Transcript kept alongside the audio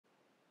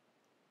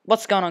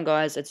What's going on,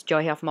 guys? It's Joe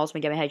here from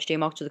UltimateGamingHD.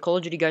 Welcome to the Call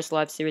of Duty Ghost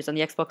Live series on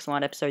the Xbox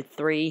One, episode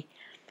 3.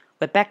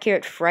 We're back here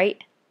at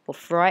Fright,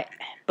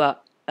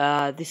 but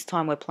this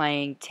time we're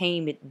playing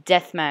Team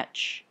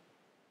Deathmatch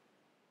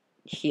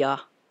here.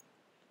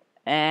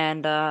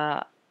 And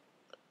I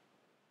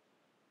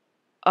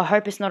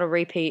hope it's not a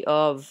repeat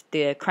of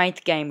the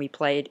Cranked game we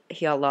played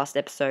here last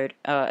episode,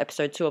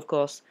 episode 2, of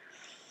course.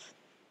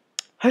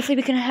 Hopefully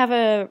we can have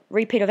a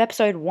repeat of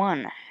episode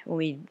 1, when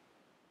we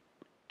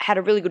had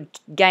a really good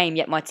game,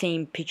 yet my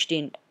team pitched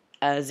in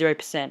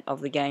 0% of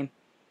the game.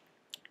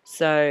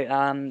 So,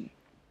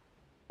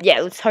 yeah,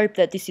 let's hope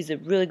that this is a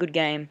really good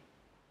game.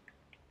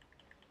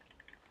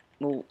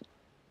 Well,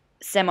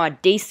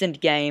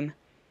 semi-decent game.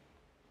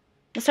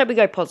 Let's hope we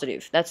go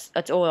positive. That's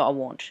all I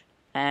want.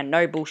 And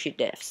no bullshit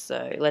deaths,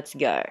 so let's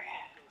go.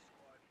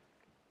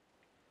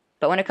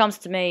 But when it comes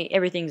to me,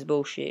 everything's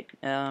bullshit.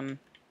 So,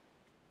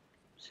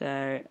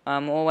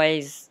 I'm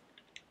always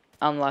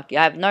unlucky.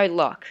 I have no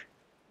luck,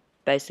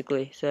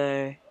 basically,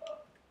 so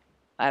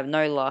I have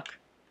no luck.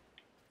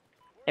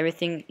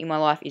 Everything in my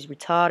life is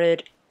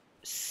retarded,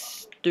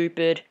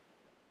 stupid,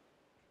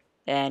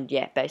 and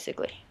yeah,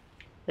 basically.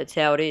 That's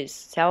how it is.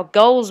 It's how it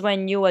goes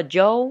when you are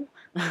Joel.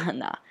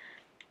 Nah.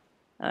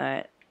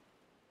 Alright.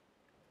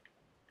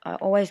 I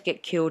always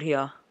get killed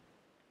here.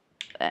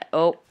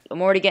 Oh,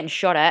 I'm already getting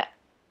shot at.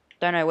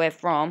 Don't know where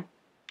from.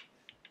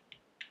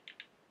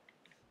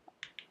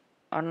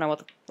 I don't know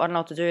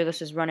what to do. Let's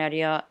just run out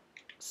here.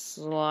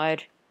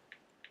 Slide.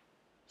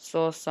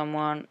 Saw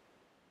someone.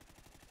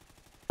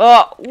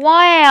 Oh,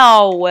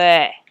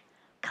 wow!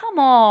 Come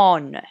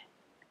on!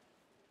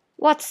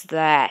 What's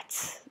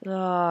that?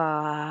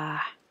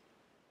 Now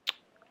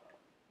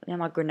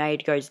my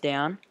grenade goes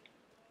down.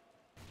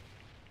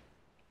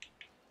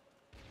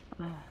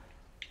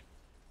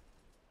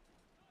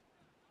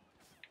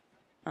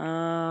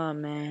 Oh,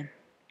 man.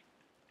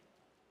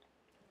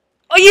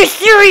 Are you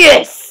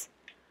serious?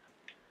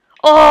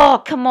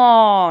 Oh, come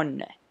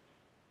on!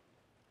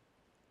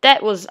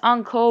 That was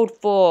uncalled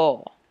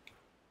for.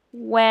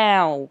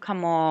 Wow,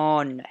 come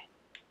on.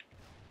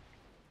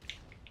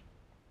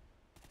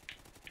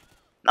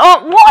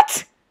 Oh,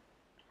 what?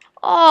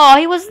 Oh,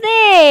 he was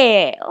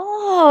there.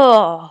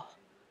 Oh.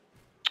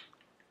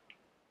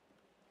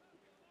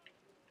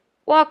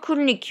 Why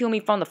couldn't he kill me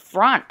from the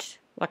front?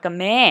 Like a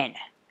man.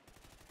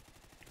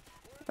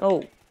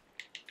 Oh.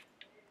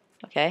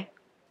 Okay.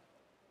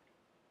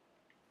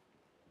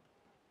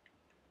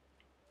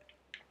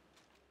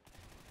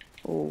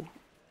 Oh.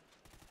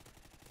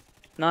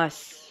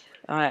 Nice.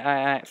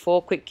 Alright.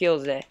 4 quick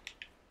kills there.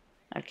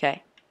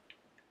 Okay.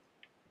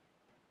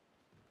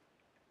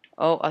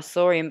 Oh, I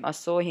saw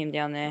him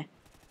down there.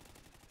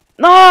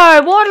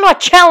 No! Why did I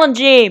challenge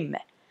him?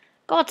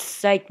 God's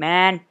sake,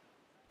 man.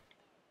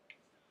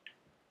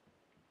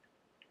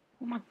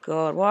 Oh my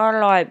god,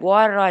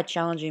 why did I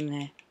challenge him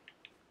there?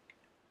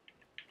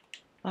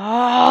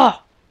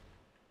 Ah!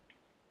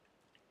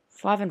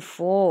 5 and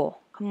 4.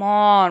 Come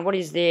on, what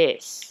is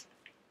this?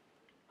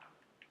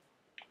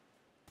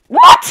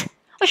 What?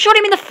 I shot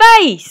him in the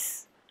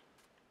face!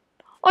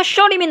 I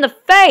shot him in the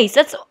face!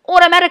 That's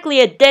automatically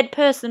a dead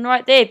person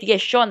right there if you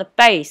get shot in the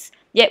face.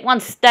 Yet one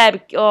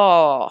stab.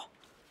 Oh.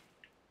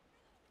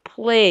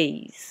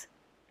 Please.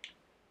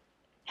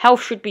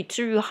 Health should be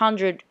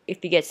 200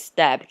 if you get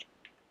stabbed.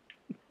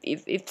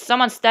 If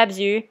someone stabs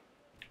you,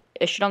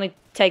 it should only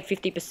take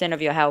 50%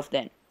 of your health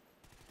then.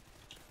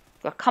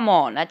 Like, come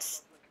on,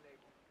 that's...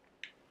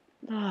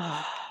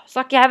 It's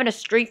like you're having a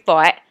street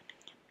fight.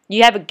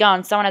 You have a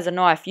gun, someone has a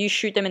knife, you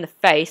shoot them in the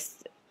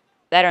face,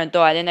 they don't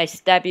die, then they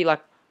stab you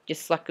like,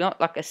 just like,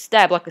 not like a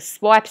stab, like a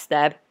swipe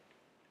stab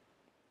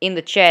in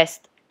the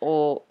chest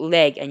or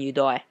leg and you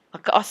die.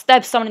 Like, I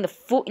stabbed someone in the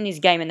foot in this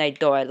game and they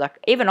died. Like,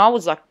 even I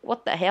was like,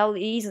 what the hell,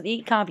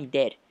 he can't be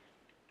dead.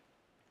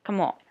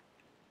 Come on.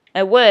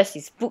 At worst,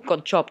 his foot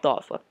got chopped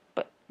off. Like,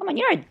 but, I mean,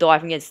 you don't die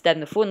from getting stabbed in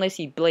the foot unless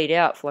you bleed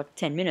out for like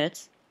 10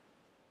 minutes.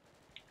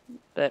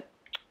 But,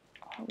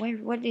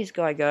 where did this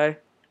guy go?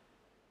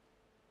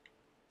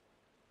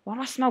 Why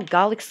do I smell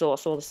garlic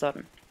sauce all of a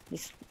sudden?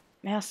 This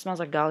house smells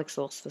like garlic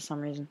sauce for some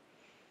reason.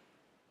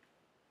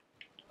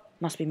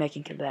 Must be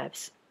making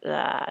kebabs.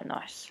 Ah,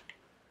 nice.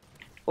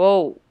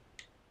 Whoa.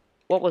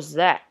 What was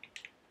that?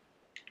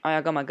 Oh,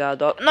 I got my guard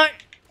dog. No!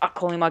 I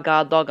call him my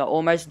guard dog. I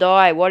almost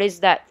die. What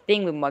is that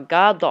thing with my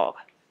guard dog?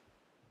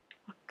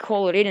 I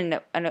call it in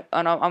and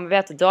I'm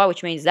about to die,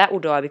 which means that will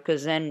die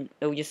because then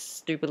it will just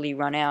stupidly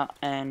run out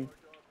and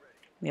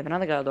we have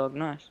another guard dog.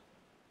 Nice.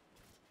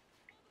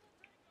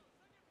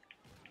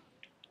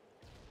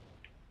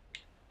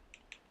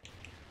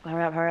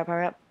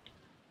 Hurry up.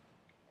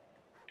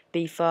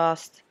 Be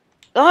fast.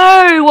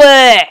 Oh,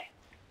 where?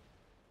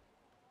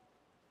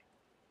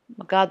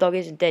 My guard dog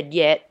isn't dead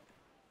yet.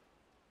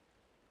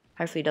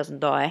 Hopefully he doesn't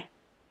die.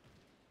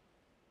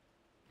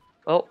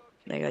 Oh,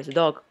 there goes the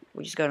dog.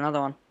 We just got another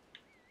one.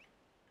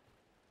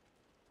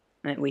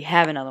 And we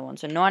have another one.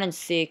 So 9 and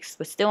 6.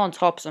 We're still on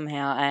top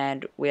somehow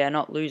and we are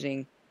not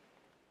losing.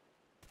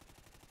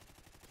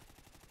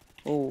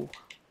 Ooh.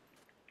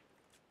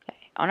 Okay.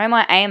 I know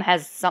my aim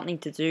has something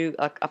to do,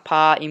 like, a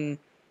part in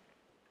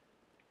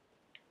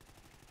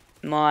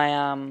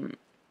my,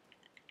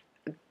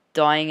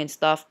 dying and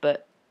stuff,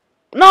 but...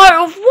 No!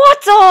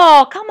 What?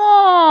 Oh, come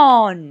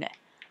on!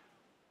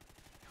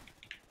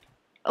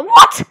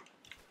 What?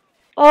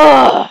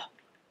 Oh!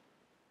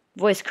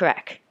 Voice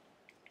crack.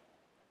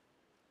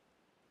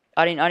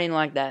 I didn't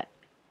like that.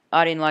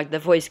 I didn't like the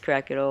voice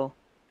crack at all.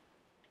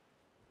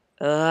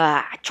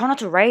 I try not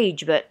to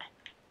rage, but...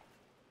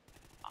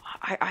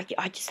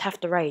 I just have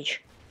to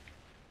rage.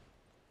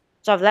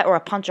 It's either that or I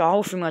punch a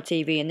hole through my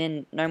TV and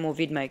then no more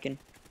vid making.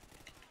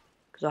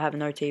 Because I have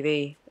no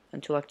TV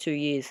until like 2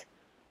 years.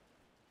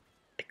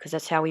 Because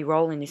that's how we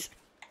roll in this.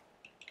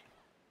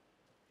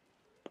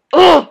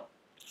 Oh!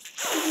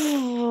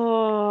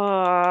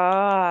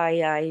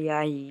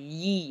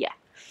 Yeah.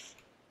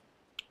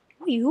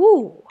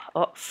 Ooh.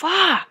 Oh,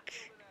 fuck.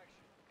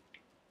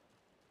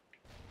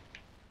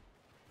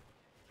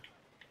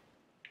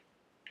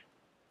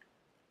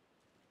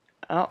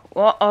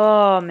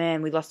 Oh,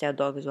 man, we lost our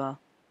dog as well.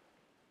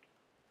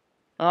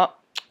 Oh.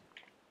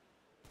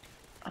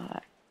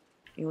 Alright.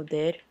 You're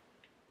dead.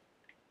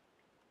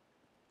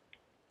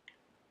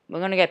 We're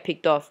gonna get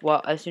picked off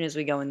as soon as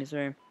we go in this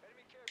room.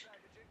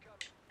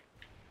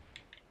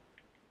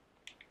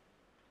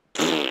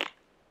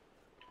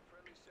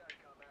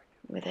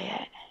 Where they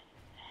at?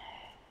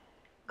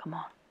 Come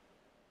on.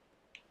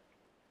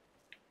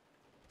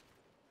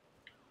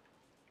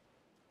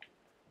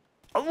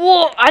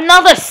 Whoa!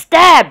 Another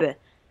stab!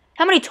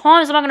 How many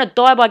times am I gonna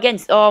die by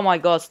getting... Oh my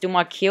god, still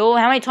my kill?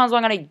 How many times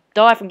am I gonna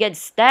die from getting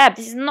stabbed?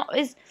 This is not...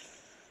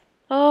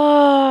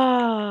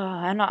 Oh...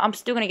 And I'm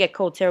still gonna get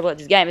called terrible at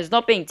this game. It's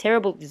not being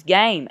terrible at this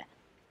game.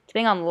 It's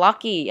being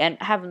unlucky and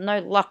have no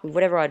luck with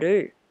whatever I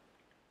do.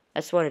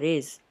 That's what it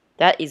is.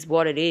 That is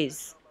what it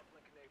is.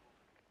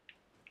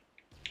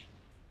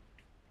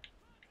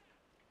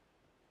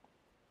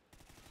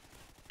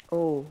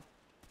 Oh.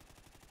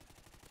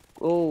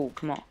 Oh,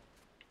 come on.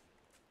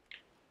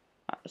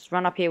 Let's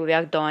run up here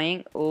without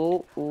dying.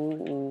 Oh.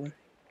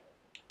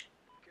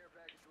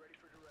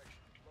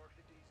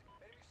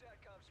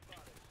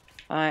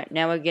 Alright,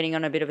 now we're getting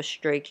on a bit of a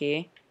streak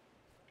here.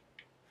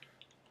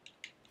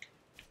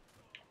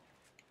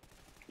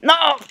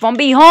 No! From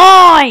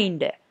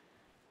behind!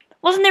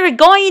 Wasn't there a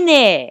guy in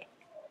there?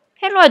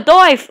 How did I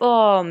die?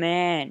 Oh,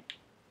 man.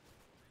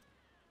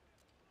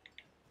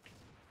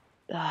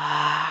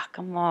 Ah,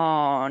 come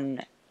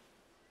on.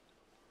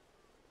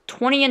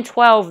 20 and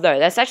 12 though.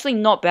 That's actually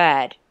not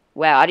bad.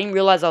 Wow, I didn't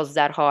realize I was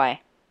that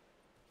high.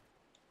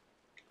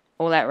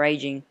 All that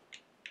raging.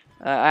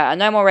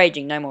 No more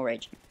raging. No more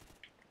raging.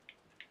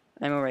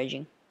 No more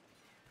raging.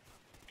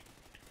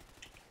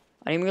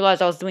 I didn't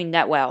realize I was doing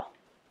that well.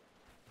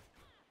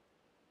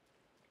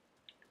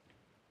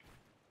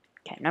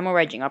 Okay, no more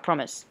raging. I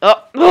promise.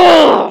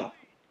 Oh!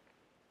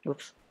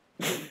 Oops.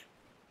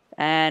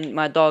 And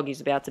my dog is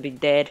about to be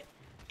dead.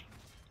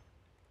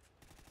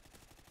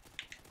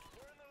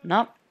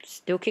 Nope.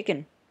 Still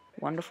kicking.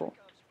 Wonderful.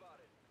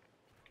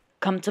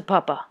 Come to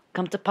Papa.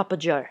 Come to Papa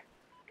Joe.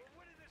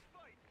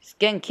 It's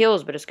getting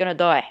kills, but it's gonna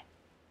die.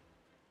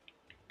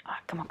 Ah,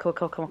 come on. Come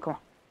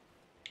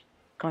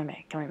on,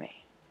 mate. Come here,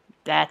 mate.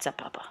 That's a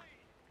Papa.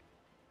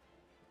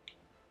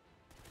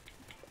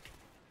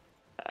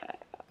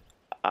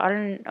 I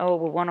don't... Oh,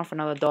 we're one off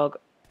another dog.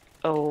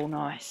 Oh,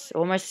 nice.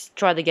 Almost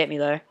tried to get me,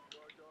 though.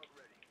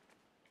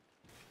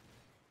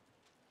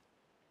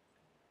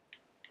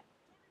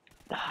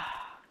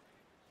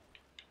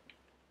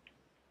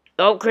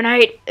 Oh,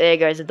 grenade! There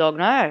goes the dog.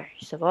 No,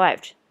 he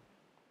survived.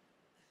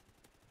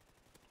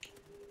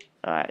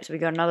 Alright, so we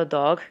got another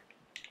dog.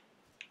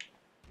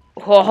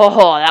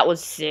 Oh, that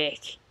was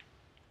sick.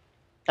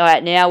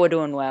 Alright, now we're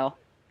doing well.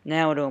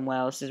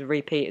 This is a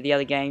repeat of the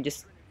other game,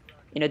 just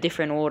in a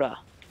different order.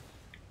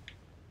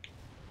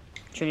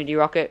 Trinity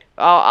Rocket.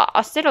 Oh,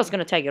 I said I was going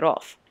to take it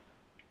off.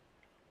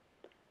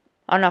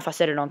 I don't know if I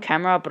said it on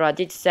camera, but I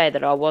did say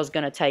that I was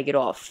going to take it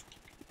off.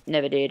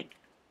 Never did.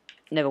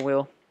 Never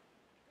will.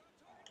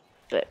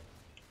 But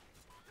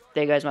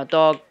there goes my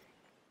dog.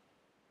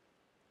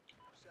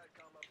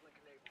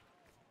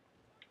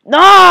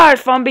 No!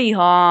 From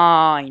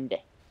behind!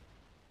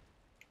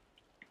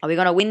 Are we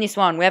going to win this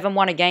one? We haven't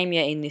won a game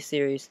yet in this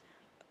series.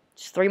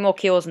 Just 3 more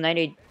kills and they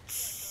need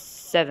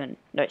 7.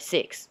 No,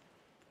 6.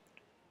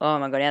 Oh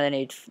my god, now they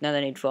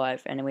need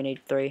 5. And then we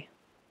need 3.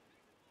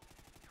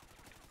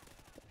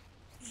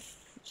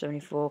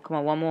 74. Come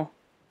on, one more.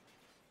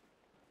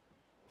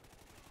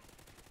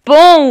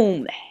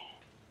 Boom!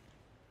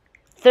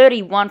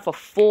 31 for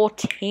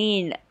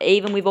 14.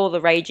 Even with all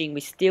the raging, we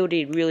still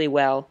did really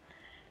well.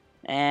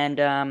 And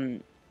I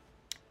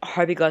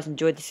hope you guys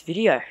enjoyed this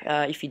video.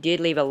 If you did,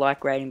 leave a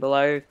like rating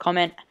below,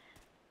 comment,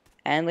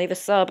 and leave a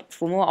sub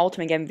for more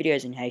Ultimate Gaming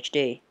videos in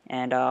HD.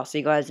 And I'll see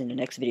you guys in the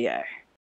next video.